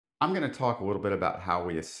I'm going to talk a little bit about how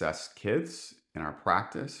we assess kids in our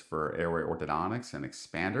practice for airway orthodontics and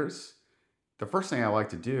expanders. The first thing I like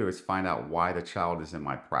to do is find out why the child is in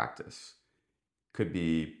my practice. Could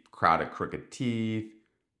be crowded, crooked teeth,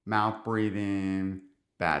 mouth breathing,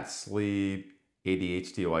 bad sleep,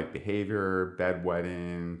 ADHD-like behavior,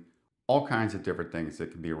 bedwetting, all kinds of different things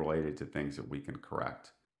that can be related to things that we can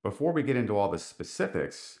correct. Before we get into all the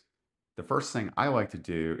specifics, the first thing I like to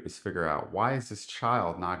do is figure out, why is this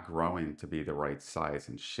child not growing to be the right size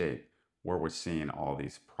and shape where we're seeing all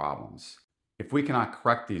these problems? If we cannot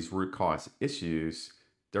correct these root cause issues,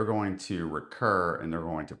 they're going to recur and they're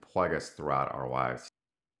going to plague us throughout our lives.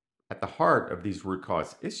 At the heart of these root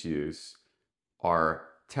cause issues are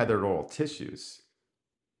tethered oral tissues: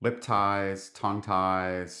 lip ties, tongue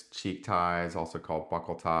ties, cheek ties, also called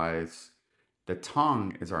buccal ties. The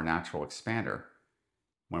tongue is our natural expander.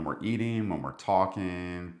 When we're eating, when we're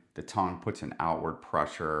talking, the tongue puts an outward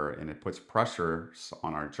pressure and it puts pressures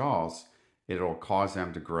on our jaws. It'll cause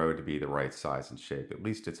them to grow to be the right size and shape. At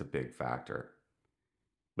least it's a big factor.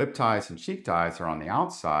 Lip ties and cheek ties are on the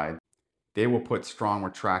outside. They will put strong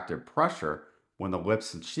retractive pressure when the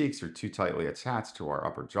lips and cheeks are too tightly attached to our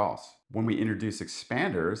upper jaws. When we introduce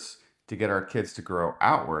expanders to get our kids to grow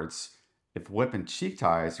outwards, if lip and cheek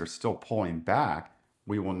ties are still pulling back,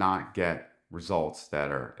 we will not get results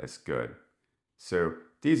that are as good. So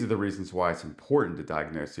these are the reasons why it's important to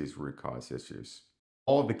diagnose these root cause issues.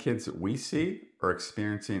 All of the kids that we see are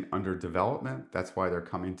experiencing underdevelopment. That's why they're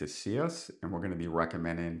coming to see us, and we're going to be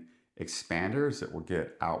recommending expanders that will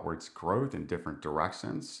get outwards growth in different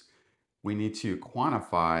directions. We need to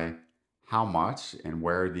quantify how much and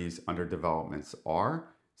where these underdevelopments are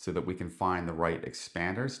so that we can find the right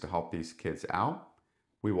expanders to help these kids out.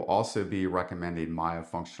 We will also be recommending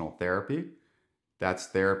myofunctional therapy. That's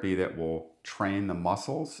therapy that will train the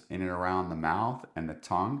muscles in and around the mouth and the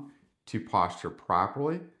tongue to posture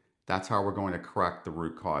properly. That's how we're going to correct the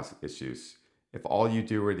root cause issues. If all you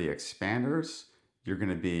do are the expanders, you're going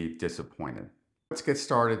to be disappointed. Let's get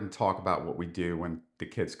started and talk about what we do when the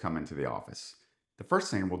kids come into the office. The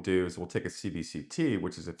first thing we'll do is we'll take a CBCT,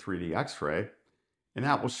 which is a 3D X-ray, and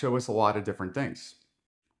that will show us a lot of different things.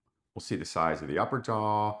 We'll see the size of the upper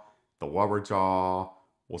jaw, the lower jaw.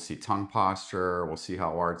 We'll see tongue posture. We'll see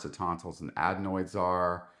how large the tonsils and adenoids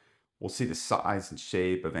are. We'll see the size and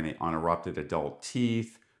shape of any unerupted adult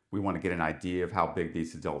teeth. We want to get an idea of how big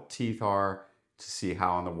these adult teeth are to see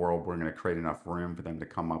how in the world we're going to create enough room for them to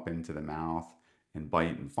come up into the mouth and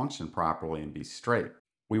bite and function properly and be straight.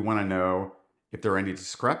 We want to know if there are any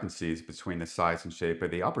discrepancies between the size and shape of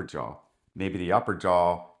the upper jaw. Maybe the upper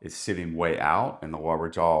jaw is sitting way out and the lower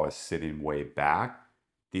jaw is sitting way back.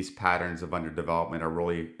 These patterns of underdevelopment are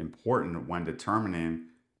really important when determining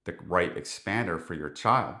the right expander for your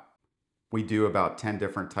child. We do about 10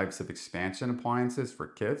 different types of expansion appliances for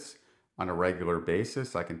kids on a regular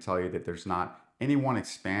basis. I can tell you that there's not any one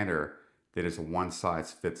expander that is a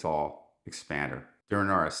one-size-fits-all expander. During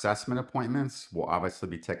our assessment appointments, we'll obviously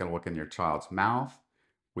be taking a look in your child's mouth.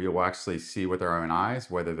 We will actually see with our own eyes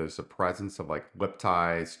whether there's a presence of like lip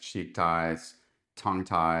ties, cheek ties, tongue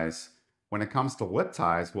ties. When it comes to lip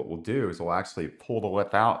ties, what we'll do is we'll actually pull the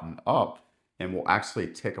lip out and up, and we'll actually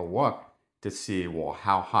take a look to see, well,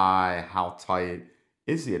 how high, how tight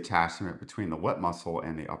is the attachment between the lip muscle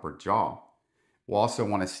and the upper jaw. We'll also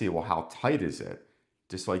want to see, well, how tight is it?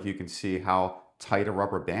 Just like you can see how tight a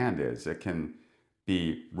rubber band is. It can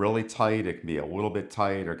be really tight, it can be a little bit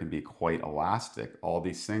tight, or it can be quite elastic. All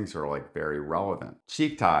these things are like very relevant.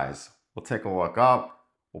 Cheek ties, we'll take a look up.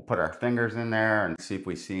 We'll put our fingers in there and see if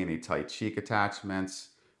we see any tight cheek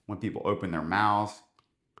attachments. When people open their mouths,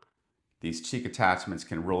 these cheek attachments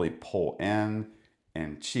can really pull in,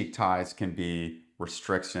 and cheek ties can be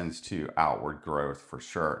restrictions to outward growth for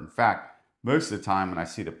sure. In fact, most of the time when I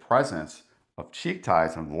see the presence of cheek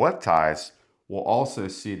ties and lip ties, we'll also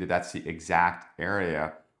see that that's the exact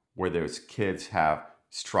area where those kids have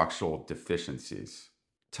structural deficiencies.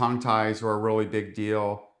 Tongue ties are a really big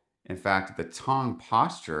deal. In fact, the tongue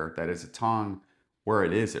posture, that is, a tongue where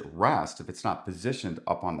it is at rest, if it's not positioned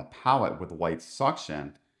up on the palate with light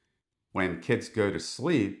suction, when kids go to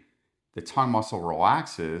sleep, the tongue muscle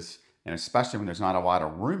relaxes, and especially when there's not a lot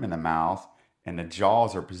of room in the mouth and the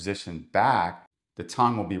jaws are positioned back, the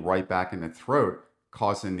tongue will be right back in the throat,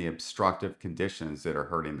 causing the obstructive conditions that are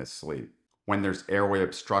hurting the sleep. When there's airway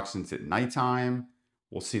obstructions at nighttime,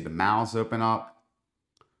 we'll see the mouths open up.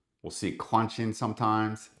 We'll see clenching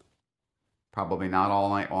sometimes. Probably not all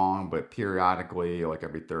night long, but periodically, like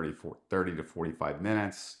every 30 to 45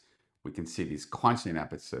 minutes, we can see these clenching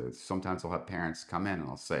episodes. Sometimes we'll have parents come in and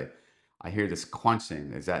they'll say, I hear this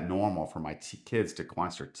clenching. Is that normal for my kids to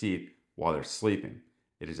clench their teeth while they're sleeping?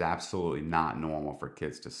 It is absolutely not normal for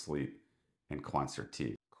kids to sleep and clench their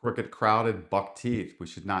teeth. Crooked, crowded, buck teeth. We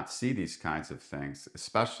should not see these kinds of things,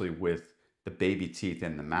 especially with the baby teeth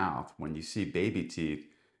in the mouth. When you see baby teeth,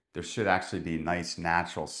 there should actually be nice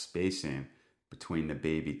natural spacing between the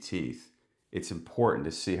baby teeth. It's important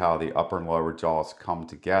to see how the upper and lower jaws come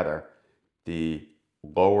together. The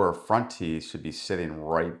lower front teeth should be sitting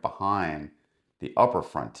right behind the upper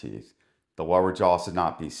front teeth. The lower jaw should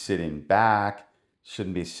not be sitting back,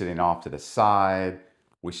 shouldn't be sitting off to the side.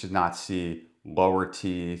 We should not see lower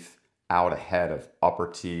teeth out ahead of upper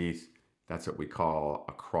teeth. That's what we call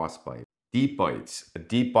a cross bite. Deep bites. A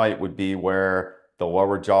deep bite would be where the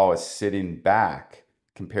lower jaw is sitting back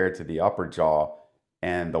compared to the upper jaw,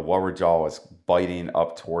 and the lower jaw is biting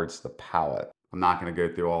up towards the palate. I'm not going to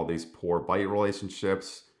go through all these poor bite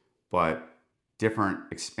relationships, but different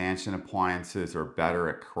expansion appliances are better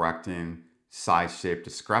at correcting size shape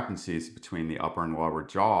discrepancies between the upper and lower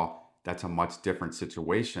jaw. That's a much different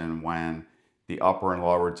situation when the upper and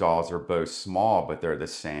lower jaws are both small, but they're the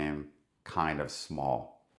same kind of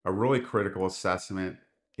small. A really critical assessment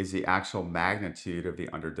is the actual magnitude of the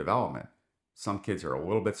underdevelopment. Some kids are a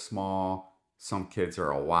little bit small, some kids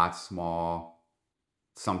are a lot small,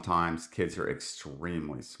 sometimes kids are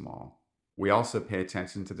extremely small. We also pay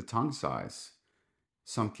attention to the tongue size.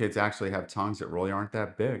 Some kids actually have tongues that really aren't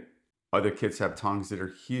that big. Other kids have tongues that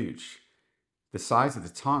are huge. The size of the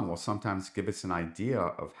tongue will sometimes give us an idea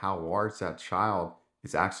of how large that child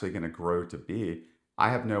is actually going to grow to be. I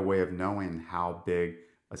have no way of knowing how big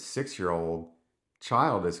a 6-year-old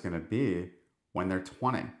child is going to be when they're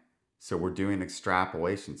 20. So we're doing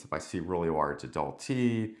extrapolations. If I see really large adult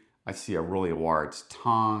teeth, I see a really large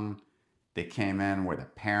tongue, they came in with a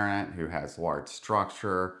parent who has large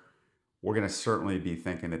structure, we're going to certainly be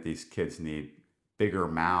thinking that these kids need bigger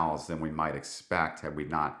mouths than we might expect had we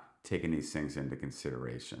not taken these things into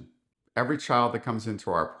consideration. Every child that comes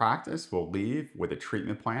into our practice will leave with a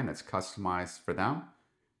treatment plan that's customized for them.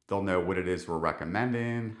 They'll know what it is we're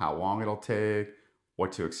recommending, how long it'll take,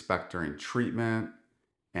 what to expect during treatment,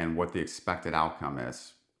 and what the expected outcome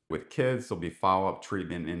is. With kids, there'll be follow-up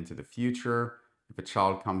treatment into the future. If a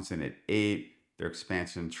child comes in at 8, their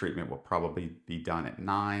expansion treatment will probably be done at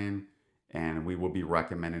 9, and we will be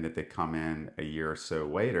recommending that they come in a year or so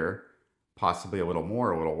later, possibly a little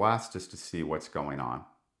more, a little less, just to see what's going on.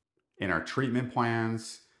 In our treatment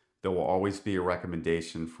plans, there will always be a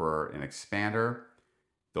recommendation for an expander.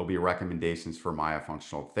 There'll be recommendations for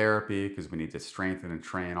myofunctional therapy because we need to strengthen and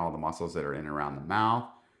train all the muscles that are in and around the mouth,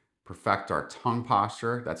 perfect our tongue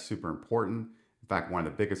posture. That's super important. In fact, one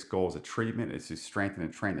of the biggest goals of treatment is to strengthen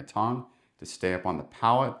and train the tongue to stay up on the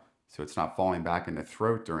palate so it's not falling back in the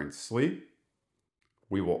throat during sleep.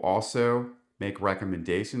 We will also make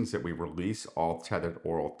recommendations that we release all tethered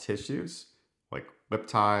oral tissues like lip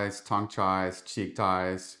ties, tongue ties, cheek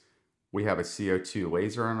ties. We have a CO2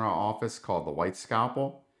 laser in our office called the white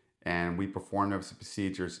scalpel, and we perform those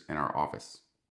procedures in our office.